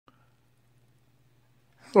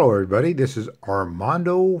Hello everybody, this is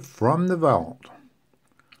Armando from the Vault.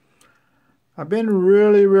 I've been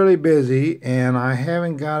really busy and I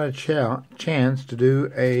haven't got a chance to do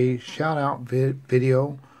a shout out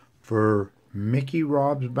video for Mickey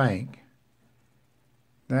Rob's Bank.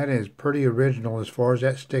 That is pretty original as far as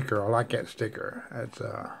that sticker. I like that sticker. That's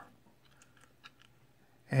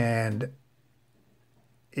and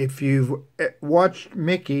if you've watched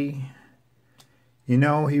Mickey, you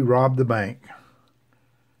know he robbed the bank.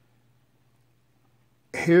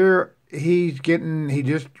 Here he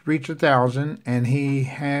just reached 1,000 and he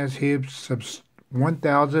has his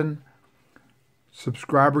 1,000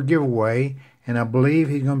 subscriber giveaway, and I believe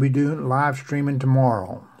he's going to be doing live streaming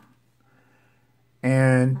tomorrow.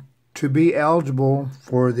 And to be eligible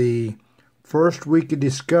for the first week of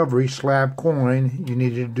discovery slab coin, you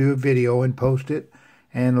need to do a video and post it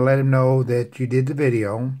and let him know that you did the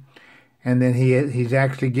video. And then he's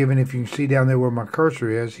actually given, if you can see down there where my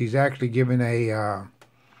cursor is, he's actually given a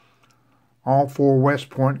all 4 West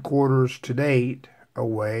Point quarters to date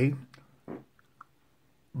away.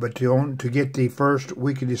 But to get the first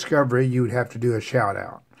week of discovery, you would have to do a shout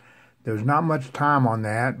out. There's not much time on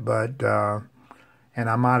that, but and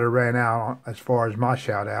I might have ran out as far as my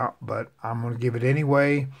shout out, but I'm going to give it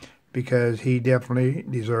anyway because he definitely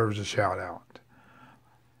deserves a shout out.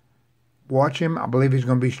 Watch him. I believe he's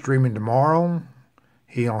going to be streaming tomorrow.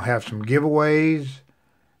 He'll have some giveaways,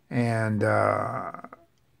 and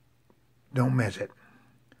don't miss it.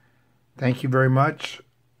 Thank you very much.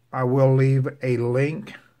 I will leave a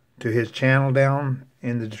link to his channel down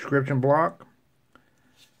in the description block.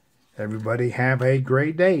 Everybody have a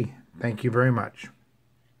great day. Thank you very much.